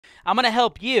I'm going to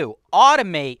help you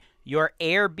automate your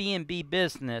Airbnb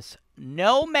business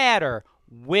no matter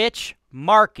which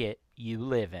market you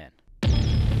live in.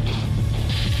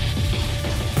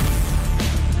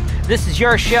 This is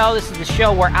your show. This is the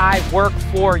show where I work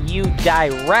for you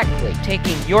directly,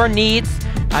 taking your needs.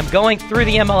 I'm going through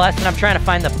the MLS and I'm trying to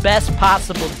find the best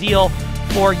possible deal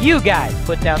for you guys.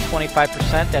 Put down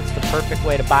 25%. That's the perfect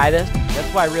way to buy this.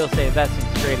 That's why real estate investing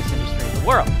is the greatest industry in the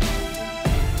world.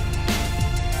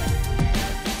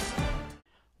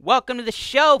 Welcome to the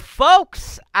show,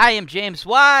 folks. I am James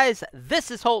Wise. This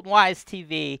is HoltonWise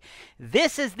TV.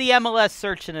 This is the MLS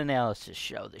Search and Analysis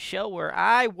Show, the show where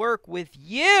I work with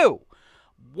you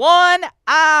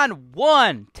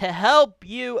one-on-one to help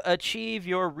you achieve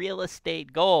your real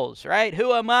estate goals, right?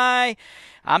 Who am I?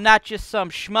 I'm not just some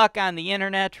schmuck on the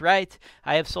internet, right?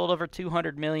 I have sold over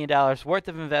 $200 million worth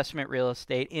of investment real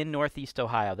estate in Northeast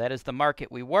Ohio. That is the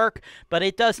market we work, but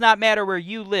it does not matter where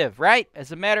you live, right?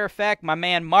 As a matter of fact, my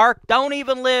man Mark don't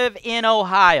even live in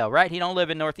Ohio, right? He don't live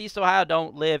in Northeast Ohio,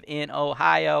 don't live in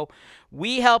Ohio.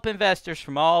 We help investors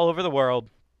from all over the world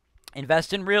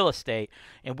invest in real estate,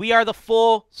 and we are the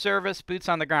full service boots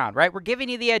on the ground, right? We're giving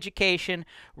you the education,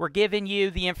 we're giving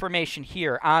you the information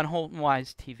here on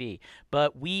HoltonWise TV,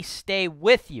 but we stay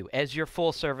with you as your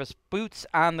full service boots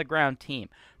on the ground team.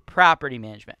 Property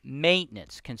management,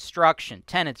 maintenance, construction,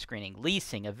 tenant screening,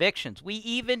 leasing, evictions. We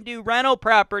even do rental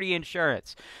property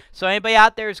insurance. So anybody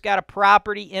out there who's got a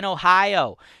property in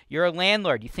Ohio, you're a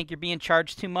landlord, you think you're being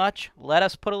charged too much? Let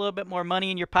us put a little bit more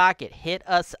money in your pocket. Hit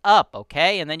us up,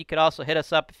 okay? And then you could also hit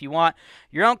us up if you want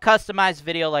your own customized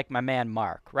video like my man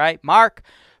Mark, right? Mark,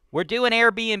 we're doing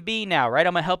Airbnb now, right?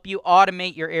 I'm going to help you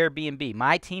automate your Airbnb.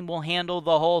 My team will handle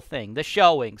the whole thing, the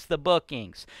showings, the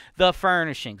bookings, the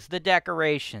furnishings, the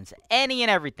decorations, any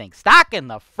and everything. Stocking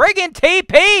the friggin'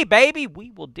 TP, baby.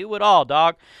 We will do it all,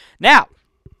 dog. Now,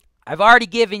 I've already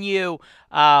given you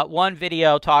one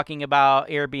video talking about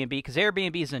Airbnb because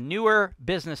Airbnb is a newer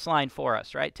business line for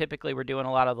us, right? Typically, we're doing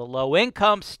a lot of the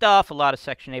low-income stuff, a lot of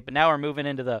Section 8, but now we're moving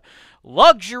into the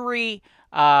luxury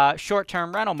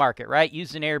short-term rental market, right?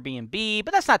 Using Airbnb,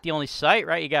 but that's not the only site,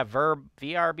 right? You got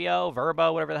VRBO,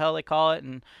 Verbo, whatever the hell they call it,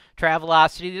 and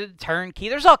Travelocity, Turnkey.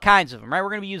 There's all kinds of them, right? We're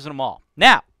going to be using them all.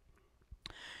 Now,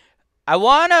 I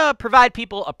want to provide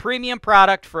people a premium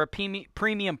product for a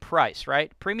premium price,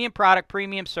 right? Premium product,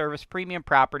 premium service, premium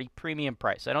property, premium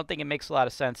price. I don't think it makes a lot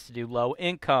of sense to do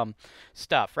low-income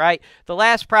stuff, right? The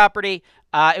last property,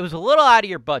 it was a little out of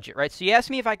your budget, right? So you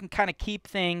asked me if I can kind of keep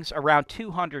things around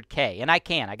 $200K, and I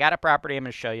can. I got a property I'm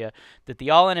going to show you that the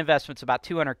all-in investment's about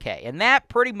 $200K. And that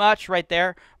pretty much right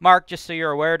there, Mark, just so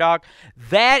you're aware, dog,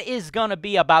 that is going to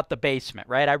be about the basement,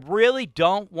 right? I really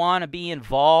don't want to be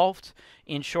involved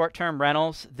in short-term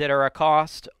rentals that are a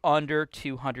cost under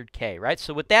 $200K, right?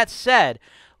 So with that said,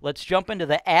 let's jump into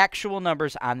the actual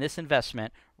numbers on this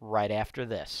investment right after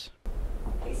this.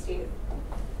 Hey, Steve.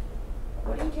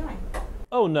 What are you doing?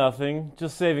 Oh, nothing.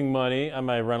 Just saving money on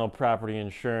my rental property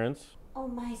insurance. Oh,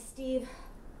 my Steve.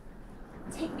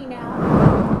 Take me now.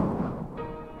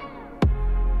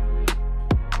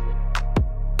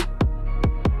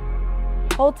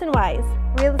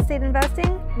 HoltonWise, real estate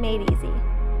investing made easy.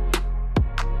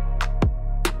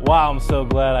 Wow, I'm so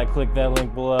glad I clicked that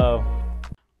link below.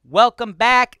 Welcome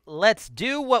back. Let's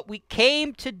do what we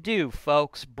came to do,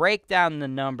 folks. Break down the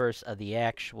numbers of the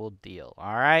actual deal,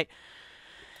 all right?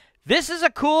 This is a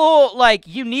cool, like,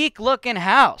 unique-looking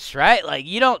house, right? Like,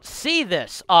 you don't see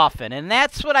this often, and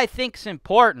that's what I think is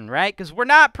important, right? Because we're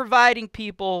not providing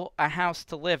people a house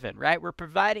to live in, right? We're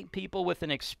providing people with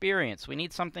an experience. We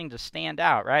need something to stand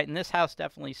out, right? And this house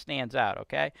definitely stands out,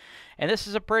 okay? And this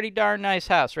is a pretty darn nice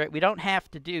house, right? We don't have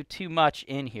to do too much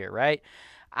in here, right?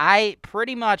 I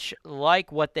pretty much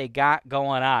like what they got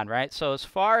going on, right? So as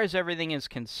far as everything is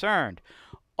concerned,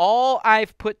 all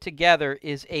I've put together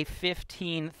is a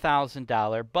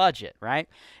 $15,000 budget, right?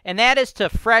 And that is to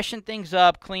freshen things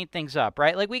up, clean things up,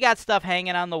 right? Like, we got stuff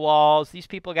hanging on the walls. These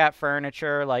people got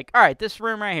furniture. Like, all right, this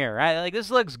room right here, right? Like,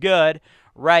 this looks good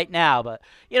right now. But,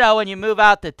 you know, when you move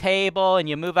out the table and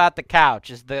you move out the couch,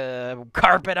 is the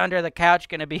carpet under the couch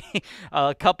going to be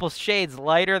a couple shades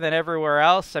lighter than everywhere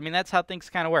else? I mean, that's how things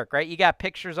kind of work, right? You got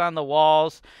pictures on the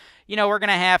walls. You know, we're going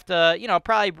to have to, you know,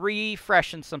 probably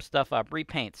refreshen some stuff up,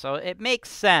 repaint. So it makes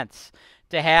sense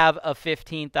to have a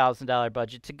 $15,000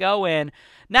 budget to go in,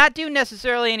 not do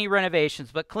necessarily any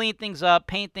renovations, but clean things up,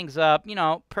 paint things up, you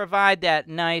know, provide that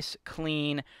nice,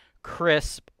 clean,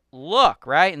 crisp look,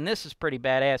 right? And this is pretty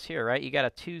badass here, right? You got a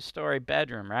 2-story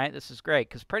bedroom, right? This is great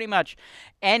because pretty much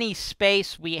any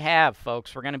space we have,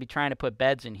 folks, we're going to be trying to put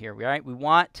beds in here, right? We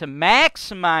want to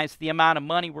maximize the amount of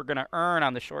money we're going to earn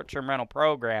on the short-term rental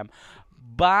program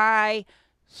by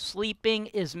sleeping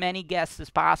as many guests as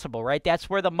possible, right? That's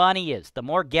where the money is. The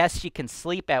more guests you can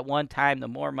sleep at one time, the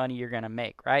more money you're going to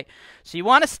make, right? So you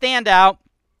want to stand out.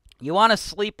 You want to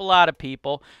sleep a lot of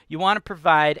people. You want to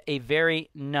provide a very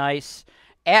nice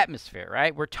atmosphere,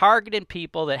 right? We're targeting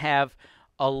people that have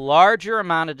a larger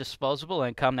amount of disposable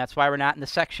income. That's why we're not in the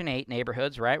Section 8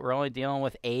 neighborhoods, right? We're only dealing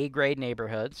with A-grade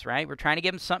neighborhoods, right? We're trying to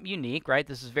give them something unique, right?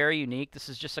 This is very unique. This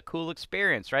is just a cool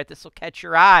experience, right? This will catch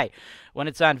your eye when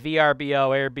it's on VRBO,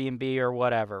 Airbnb, or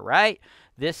whatever, right?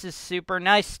 This is super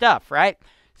nice stuff, right?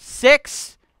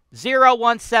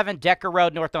 6017 Decker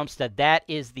Road, North Olmsted. That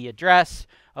is the address.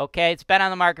 Okay, it's been on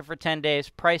the market for 10 days,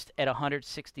 priced at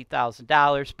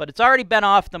 $160,000, but it's already been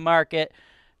off the market.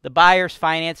 The buyer's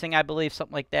financing, I believe,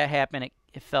 something like that happened.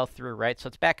 It fell through, right? So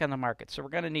it's back on the market. So we're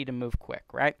going to need to move quick,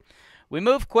 right? We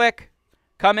move quick,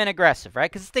 come in aggressive,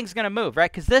 right? Because this thing's going to move, right?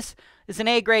 Because this is an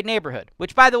A-grade neighborhood,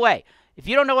 which, by the way, if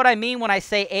you don't know what I mean when I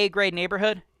say A-grade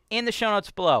neighborhood, in the show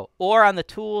notes below or on the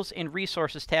Tools and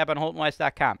Resources tab on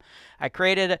HoltonWise.com, I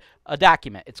created a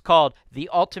document. It's called The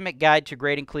Ultimate Guide to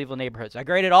Grading Cleveland Neighborhoods. I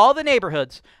graded all the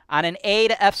neighborhoods on an A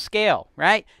to F scale,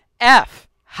 right? F,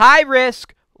 high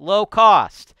risk, low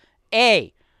cost.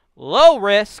 A, low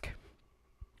risk,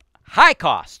 high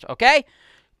cost, okay?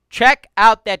 Check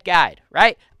out that guide,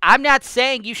 right? I'm not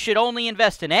saying you should only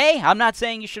invest in A. I'm not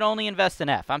saying you should only invest in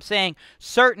F. I'm saying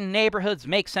certain neighborhoods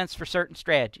make sense for certain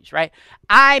strategies, right?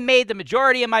 I made the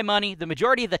majority of my money, the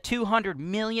majority of the $200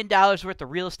 million worth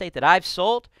of real estate that I've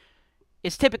sold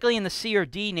is typically in the C or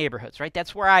D neighborhoods, right?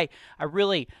 That's where I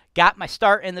really got my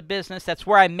start in the business. That's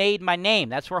where I made my name.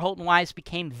 That's where HoltonWise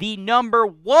became the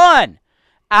 #1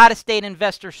 out-of-state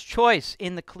investor's choice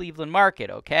in the Cleveland market,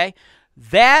 okay?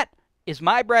 That is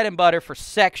my bread and butter for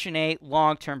Section 8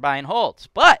 long-term buy and holds.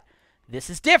 But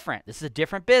this is different. This is a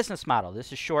different business model.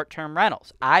 This is short-term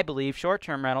rentals. I believe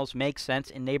short-term rentals make sense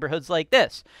in neighborhoods like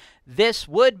this. This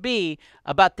would be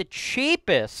about the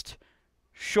cheapest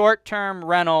short-term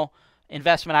rental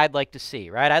investment I'd like to see,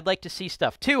 right? I'd like to see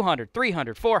stuff $200,000,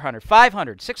 $300,000, $400,000,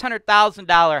 $500,000,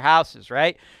 $600,000 houses,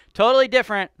 right? Totally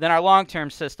different than our long-term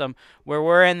system where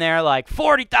we're in there like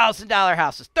 $40,000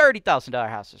 houses, $30,000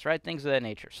 houses, right? Things of that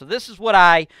nature. So this is what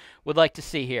I would like to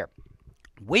see here.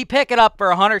 We pick it up for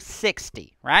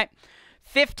 $160,000, right?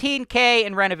 $15,000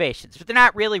 in renovations, but they're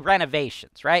not really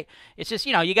renovations, right? It's just,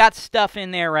 you got stuff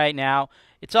in there right now.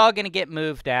 It's all going to get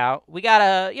moved out. We got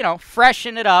to,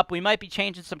 freshen it up. We might be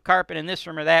changing some carpet in this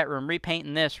room or that room,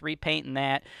 repainting this, repainting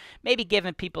that, maybe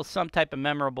giving people some type of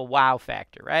memorable wow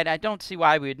factor, right? I don't see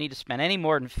why we would need to spend any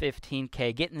more than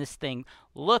 $15,000 getting this thing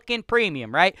looking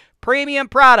premium, right? Premium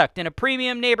product in a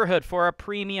premium neighborhood for a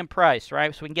premium price,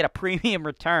 right? So we can get a premium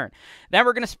return. Then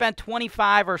we're going to spend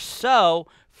 $25,000 or so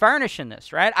furnishing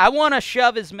this, right? I want to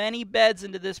shove as many beds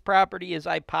into this property as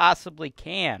I possibly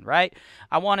can, right?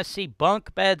 I want to see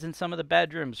bunk beds in some of the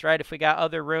bedrooms, right? If we got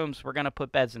other rooms, we're going to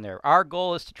put beds in there. Our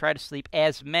goal is to try to sleep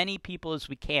as many people as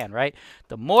we can, right?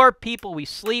 The more people we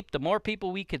sleep, the more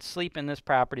people we could sleep in this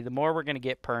property, the more we're going to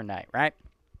get per night, right?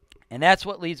 And that's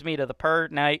what leads me to the per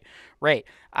night rate.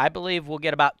 I believe we'll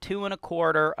get about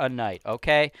 $2.25 a night,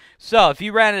 okay? So if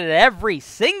you rented it every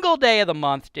single day of the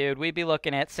month, dude, we'd be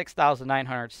looking at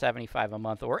 $6,975 a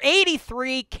month or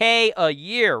 $83,000 a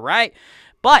year, right?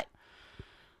 But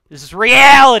this is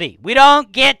reality. We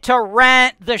don't get to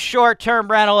rent the short-term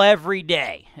rental every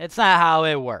day. It's not how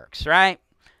it works, right?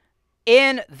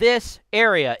 In this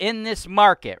area, in this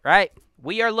market, right?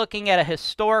 We are looking at a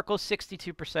historical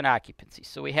 62% occupancy.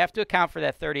 So we have to account for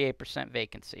that 38%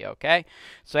 vacancy, okay?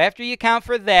 So after you account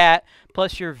for that,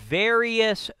 plus your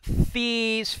various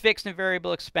fees, fixed and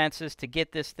variable expenses to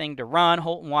get this thing to run,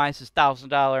 HoltonWise's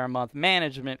 $1,000 a month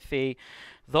management fee,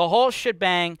 the whole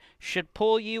shebang should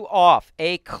pull you off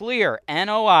a clear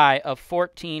NOI of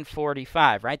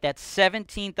 $1,445, right? That's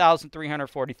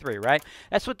 $17,343, right?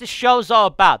 That's what the show's all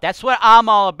about. That's what I'm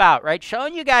all about, right?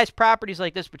 Showing you guys properties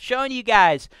like this, but showing you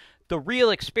guys the real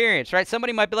experience, right?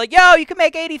 Somebody might be like, yo, you can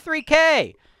make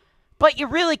 $83,000, but you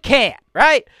really can't,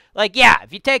 right? Like, yeah,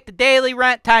 if you take the daily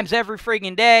rent times every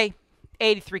friggin' day,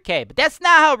 $83,000. But that's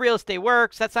not how real estate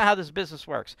works. That's not how this business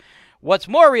works. What's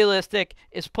more realistic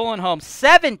is pulling home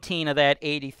 17 of that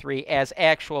 83 as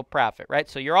actual profit, right?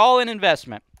 So your all-in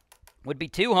investment would be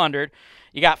 200.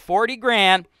 You got 40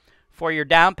 grand for your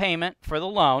down payment for the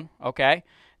loan, okay?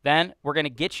 Then we're going to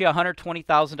get you a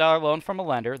 $120,000 loan from a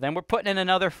lender. Then we're putting in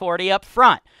another 40 up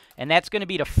front, and that's going to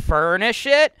be to furnish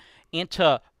it and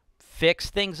to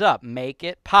fix things up, make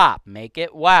it pop, make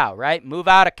it wow, right? Move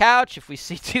out a couch. If we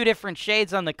see 2 different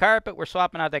shades on the carpet, we're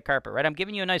swapping out that carpet, right? I'm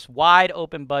giving you a nice wide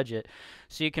open budget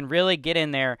so you can really get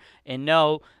in there and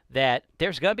know that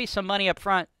there's going to be some money up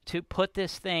front to put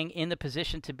this thing in the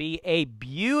position to be a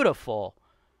beautiful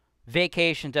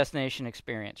vacation destination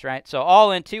experience, right? So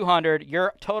all in 200,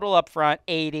 your total up front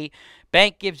 80.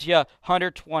 Bank gives you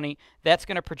 120. That's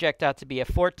going to project out to be a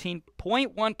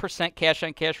 14.1% cash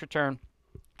on cash return,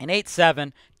 an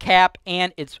 8.7 cap,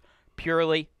 and it's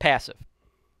purely passive.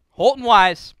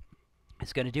 HoltonWise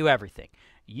is going to do everything.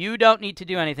 You don't need to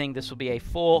do anything. This will be a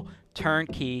full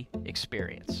turnkey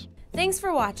experience. Thanks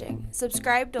for watching.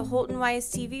 Subscribe to HoltonWise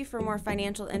TV for more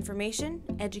financial information,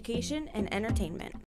 education, and entertainment.